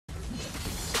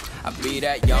I be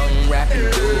that young rapping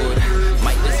dude,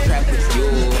 might just trap with you.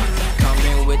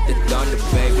 Coming with the thunder,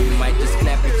 baby, might just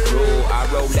snap it through. I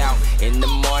rolled out in the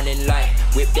morning light,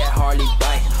 whip that Harley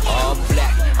bike, all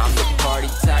black, I'm the party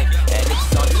type, and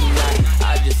it's on tonight.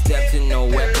 I just stepped in, no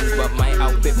weapons, but my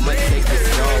outfit must take the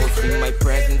soul. See my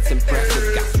presence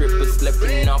impressive, got strippers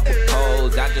slipping off the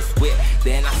poles. I just whip,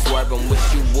 then I swerve and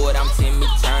wish you would. I'm Timmy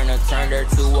Turner, turned her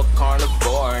to a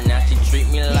carnivore. Now she treat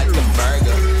me like a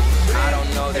burger. I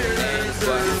don't know their names,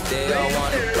 but they all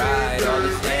wanna ride. All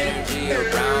this energy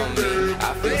around me,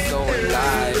 I feel so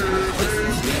alive. This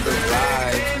must be the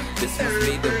vibes, this must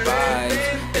be the vibes,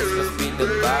 this must be the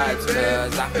vibes,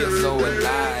 cause I feel so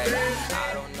alive.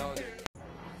 I don't know their names.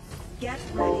 Get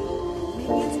ready.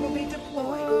 Minions will be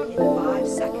deployed in 5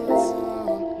 seconds.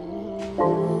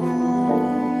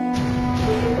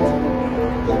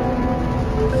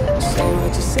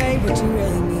 Say what you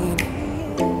really mean.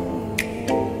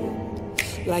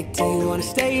 Like, do you wanna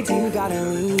stay? Do you gotta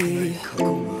leave?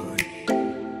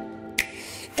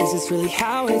 Is this really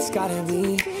how it's gotta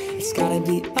be? It's gotta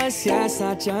be us, yeah, it's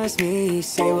not just me.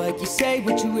 Say what you say,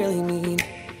 what you really mean.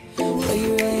 What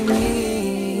you really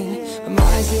mean. My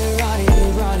mind's here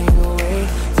running away,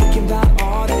 thinking about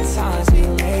all the times we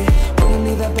lay. When you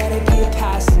leave, I better be a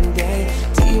passing day.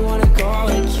 Do you wanna go or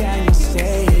can you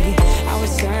stay? I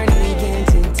was turning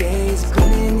into days,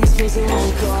 living in these fears that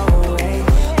won't go away.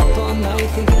 Up all night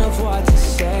thinking of what to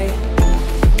say,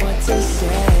 what to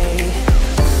say.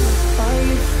 Are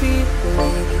you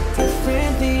feeling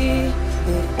differently?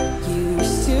 It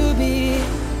used to be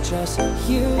just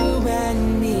you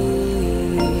and me.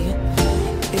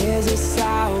 Is this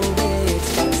how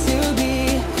it's got to be?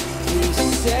 Please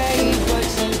say what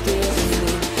you really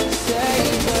mean. Say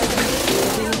what you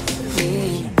really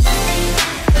mean.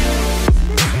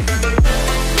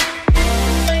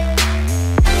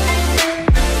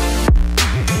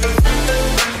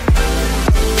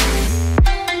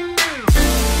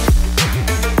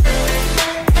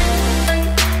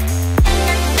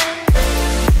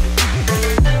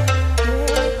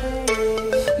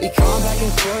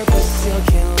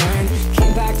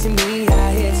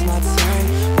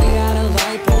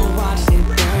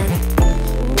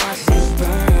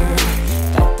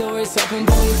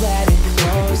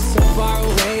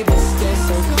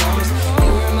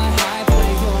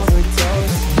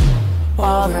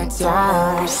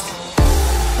 Overdosed.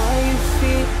 Are you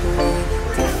feeling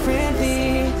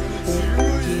differently?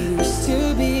 It used to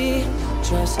be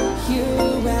just you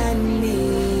and me.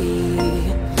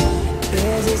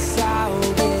 Is this how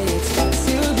it's got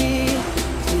to be?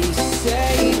 Please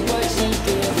say what you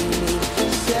really mean.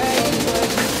 Say what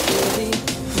you really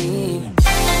mean.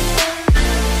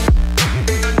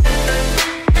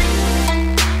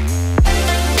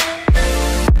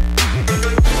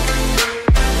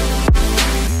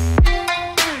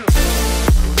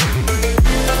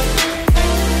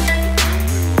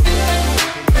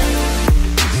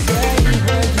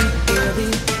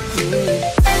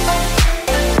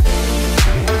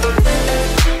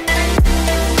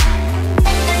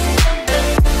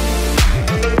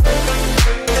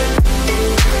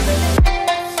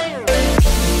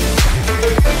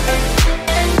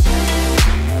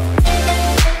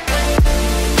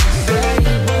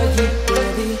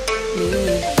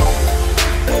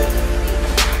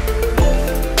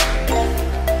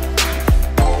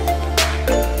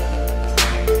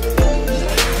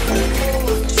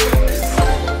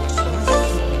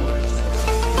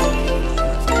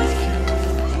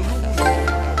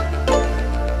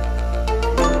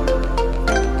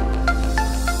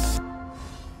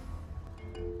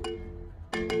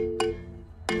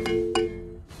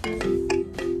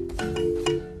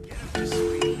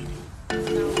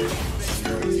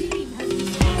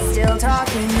 Still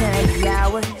talking at the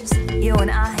hours, you and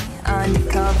I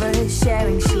undercover,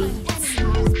 sharing sheets.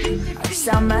 Our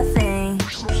summer thing,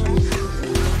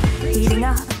 heating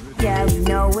up, yeah, we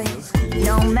know it,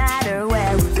 no matter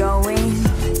where we're going.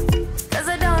 Cause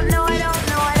I don't know, yeah,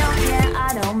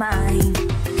 I don't mind.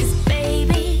 Cause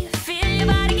baby, feel your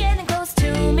body getting close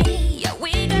to me. Yeah,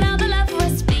 we got all the love for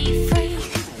us to be free.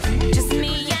 Just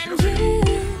me and you.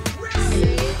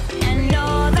 And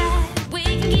know that we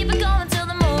can keep it going till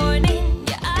the morning.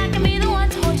 Yeah, I can be the one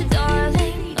to hold you,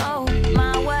 darling. Oh,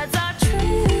 my words are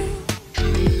true.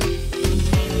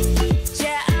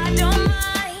 Yeah, I don't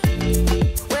mind.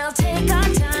 We'll take our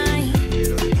time.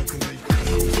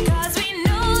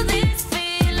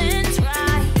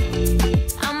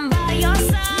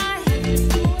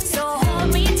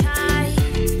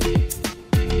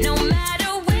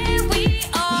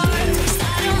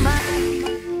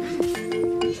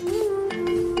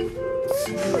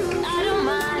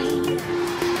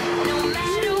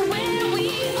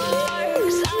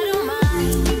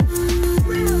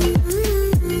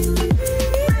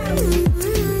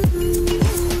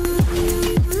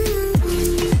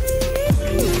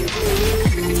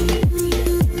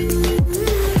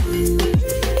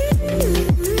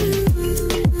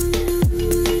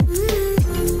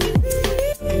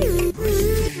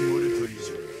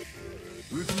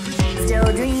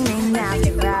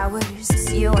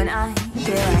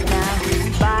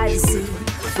 easy,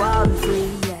 wild and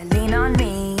free, yeah, lean on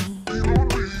me.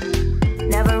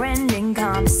 Never-ending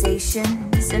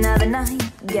conversations, another night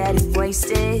getting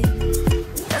wasted.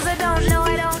 'Cause I don't know,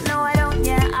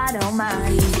 yeah, I don't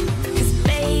mind. 'Cause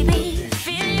baby,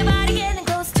 feel your body getting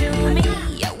close to me.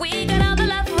 Yeah, we got all the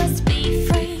love for us to be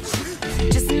free.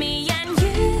 Just me and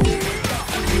you.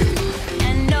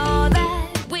 And know that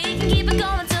we can keep it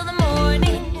going till the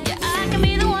morning. Yeah, I can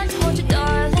be the one to hold you,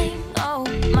 darling. Oh,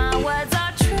 my words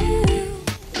are true.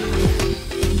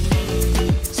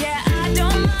 Yeah, I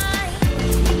don't mind.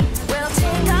 We'll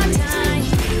take our time.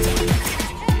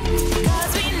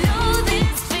 'Cause we know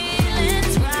this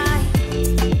feeling's right.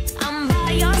 I'm by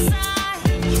your side,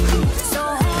 so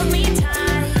hold me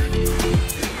tight.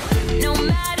 No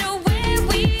matter where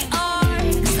we are,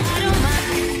 'cause I don't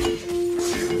mind.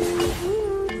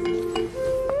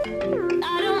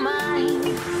 I don't mind.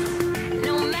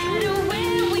 No matter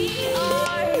where we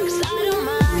are, 'cause I don't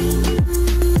mind.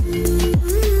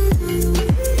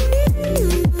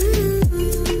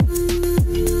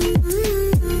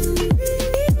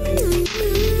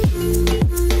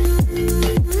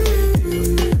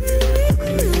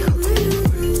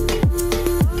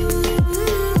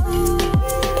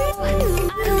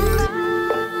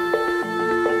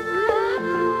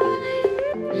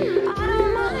 I don't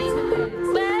mind,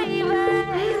 baby.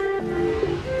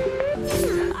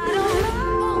 I don't mind.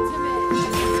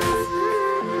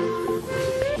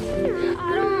 I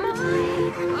don't mind,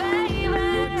 baby.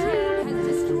 Has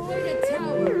destroyed a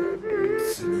tower.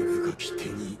 罪深き手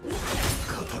に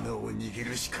刀を握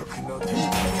る資格など破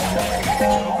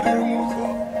れるものか。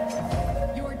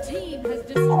 Your team has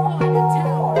destroyed a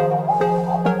tower.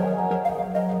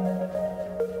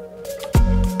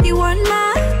 You weren't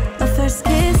my first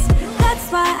kiss. That's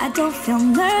why I don't feel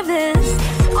nervous.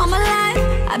 All my life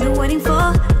I've been waiting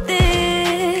for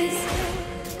this.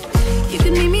 You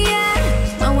can meet me at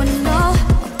my window.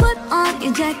 Put on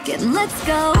your jacket and let's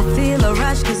go. I feel a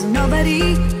rush 'cause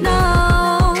nobody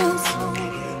knows.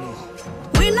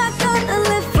 We're not gonna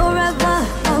live forever.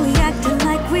 Oh, we acting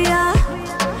like we are.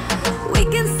 We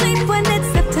can sleep when it's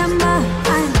September.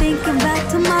 I'm thinking about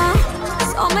tomorrow.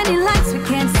 So many lights we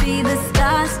can't see the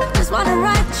stars. Just wanna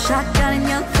ride the shotgun in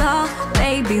your car.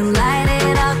 Baby, light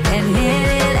it up and hit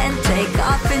it and take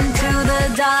off into the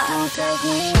dark.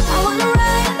 I wanna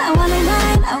ride, I wanna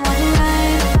ride, I wanna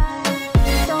ride.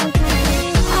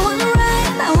 I wanna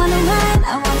ride, I wanna ride,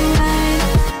 I wanna ride.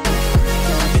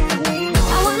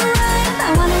 I wanna ride, I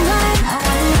wanna ride, I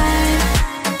wanna ride.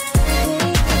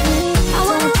 I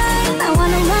wanna ride, I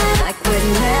wanna ride like we're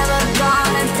never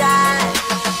gonna die.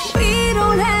 We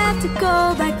don't have to go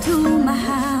back to my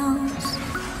house.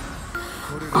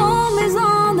 Always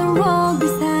on the road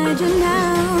beside you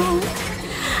now.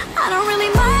 I don't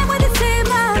really mind what they say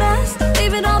about us.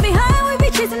 Leave it all behind, we be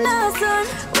chasing the sun.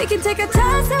 We can take our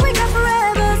time, say we got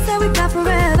forever, say we got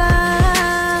forever.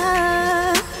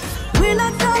 We're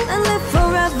not gonna live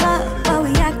forever, but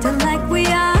we acting like we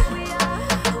are.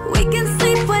 We can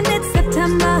sleep when it's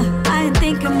September. I ain't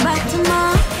thinking about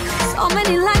tomorrow. So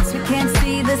many lights we can't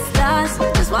see the stars.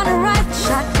 Just wanna ride the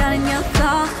shotgun in your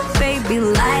car. Baby,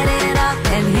 light it up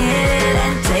and hit it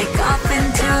and take off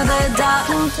into the dark.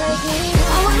 I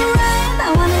wanna ride, I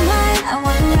wanna ride, I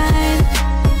wanna ride.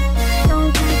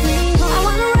 I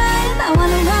wanna ride, I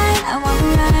wanna ride, I wanna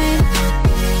ride.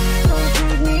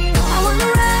 I wanna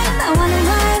ride, I wanna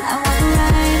ride, I wanna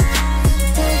ride.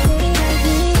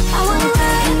 I wanna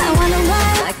ride, I wanna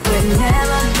ride like we're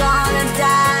never gonna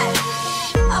die.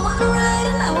 I wanna ride,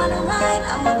 I wanna ride,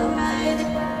 I wanna ride.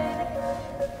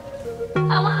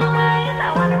 I wanna ride, I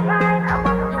wanna ride, I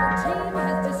wanna Your ride. team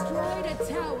has destroyed a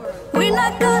tower. We're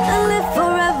not gonna live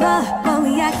forever, but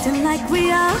we acting like we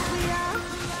are.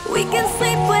 We can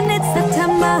sleep when it's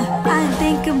September. I ain't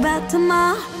thinking about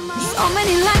tomorrow. So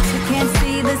many lights we can't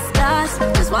see the stars.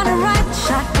 Just wanna ride the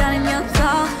shotgun in your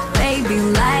car. Baby,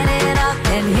 light it up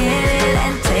and hit it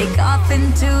and take off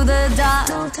into the dark.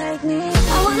 Don't take me.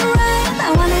 I wanna ride, I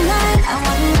wanna ride, I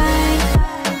wanna ride.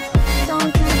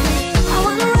 Don't take me. I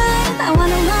wanna ride, I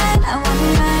wanna ride, I wanna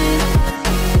ride.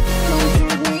 Don't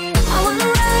take me. I wanna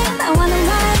ride, I wanna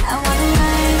ride, I wanna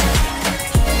ride.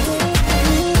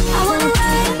 I wanna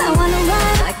ride, I wanna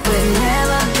ride like we're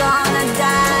never gonna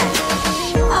die.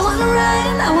 I wanna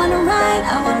ride, I wanna ride,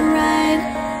 I wanna ride.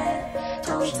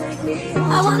 Don't take me.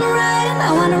 I wanna ride,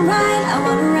 I wanna ride, I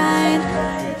wanna ride.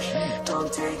 Don't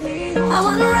take me. I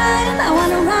wanna ride, I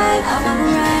wanna ride, I wanna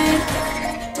ride.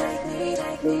 Take me,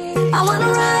 take me. I wanna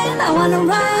ride, I wanna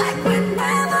ride like we're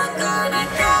never gonna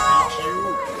die.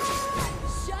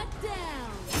 Shut down.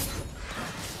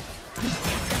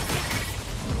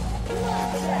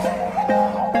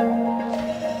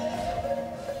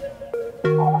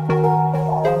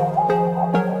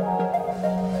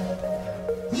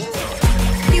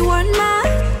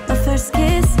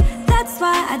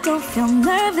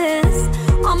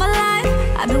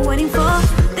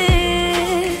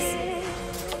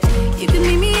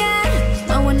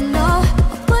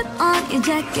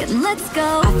 and let's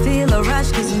go. I feel a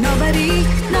rush cause nobody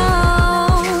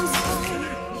knows.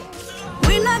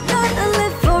 We're not gonna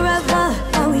live forever,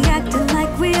 but we acting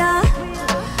like we are.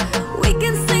 We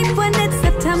can sleep when it's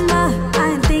September,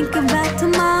 I ain't thinking about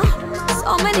tomorrow.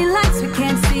 So many lights we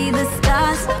can't see the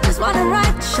stars. Just wanna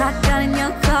ride shotgun in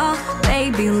your car.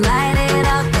 Baby, light it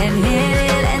up and hit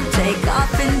it and take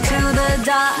off into the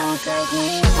dark.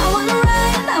 I wanna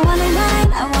ride, I wanna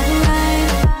ride, I wanna ride.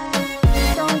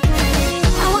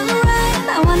 I wanna ride,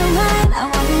 I wanna ride, I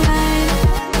wanna ride.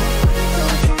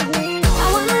 I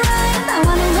wanna ride, I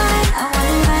wanna ride, I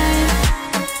wanna ride.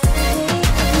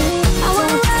 I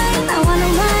wanna ride, I wanna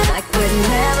ride like we're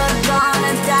never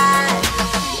gonna die.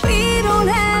 We don't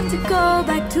have to go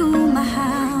back to my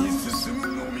house.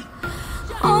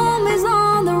 Home is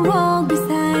on the road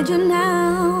beside you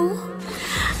now.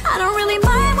 I don't really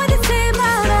mind what they say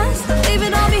about us. Leave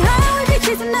it all behind, we be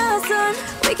chasing the sun.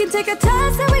 We can take our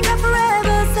time, say we got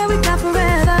forever, say we got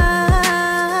forever.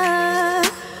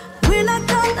 We're not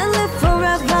gonna live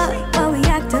forever, but we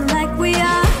acting like we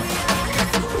are.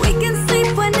 We can sleep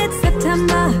when it's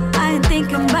September, I ain't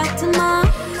thinking about tomorrow.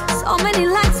 So many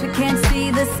lights, we can't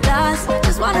see the stars.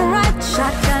 Just wanna ride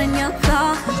shotgun in your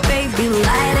car. Baby,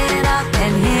 light it up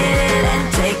and hit it and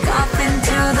take off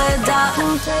into the dark.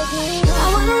 I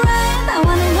wanna ride, I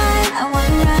wanna ride, I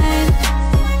wanna ride.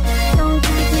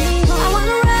 I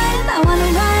wanna ride, I wanna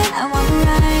ride, I wanna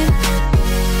ride.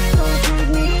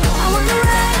 I wanna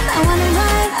ride, I wanna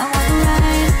ride, I wanna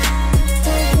ride.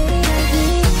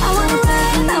 I wanna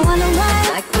ride, I wanna ride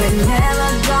like we're never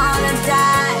gonna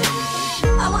die.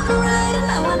 I wanna ride,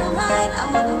 I wanna ride, I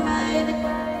wanna ride.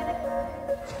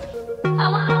 I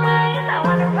wanna ride, I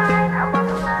wanna ride, I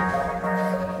wanna ride.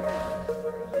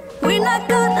 We're not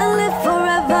gonna live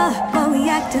forever, but we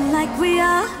acting like we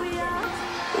are.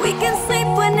 We can sleep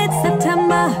when it's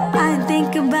September, I ain't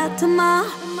thinking about tomorrow.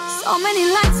 So many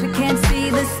lights, we can't see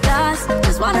the stars.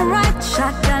 Just wanna ride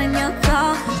shotgun in your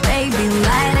car. Baby,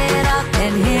 light it up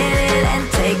and hit it and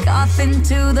take off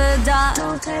into the dark.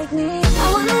 Don't take me. I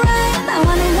wanna ride, I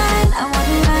wanna ride, I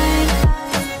wanna ride.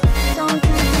 Don't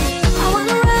take me. I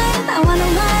wanna ride, I wanna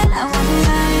ride, I wanna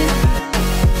ride.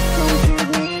 Don't take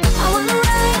me. I wanna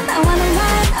ride, I wanna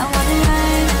ride, I wanna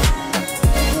ride.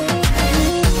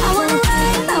 I wanna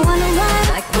ride, I wanna ride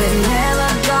like we're never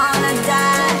gonna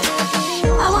die.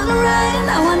 I wanna ride,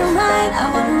 I wanna ride, I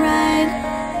wanna ride.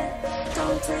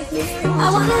 Don't take me. I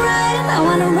wanna ride, I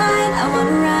wanna ride, I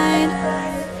wanna ride.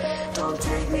 Don't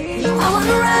take me. I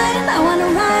wanna ride, I wanna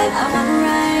ride, I wanna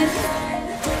ride.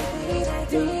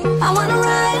 I wanna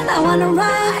ride, I wanna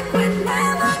ride like we're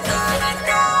never gonna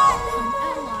die.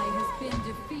 Ally has been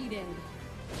defeated.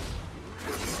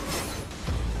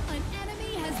 An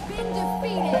enemy has been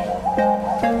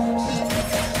defeated.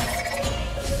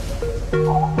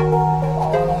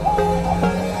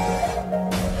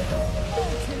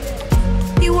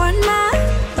 You weren't my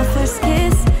first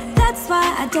kiss, that's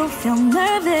why I don't feel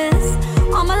nervous.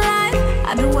 All my life,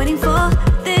 I've been waiting for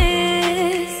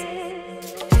this.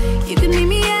 You can meet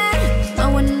me at my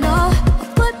window,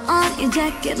 I'll put on your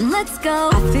jacket and let's go.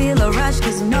 I feel a rush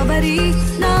cause nobody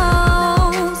knows.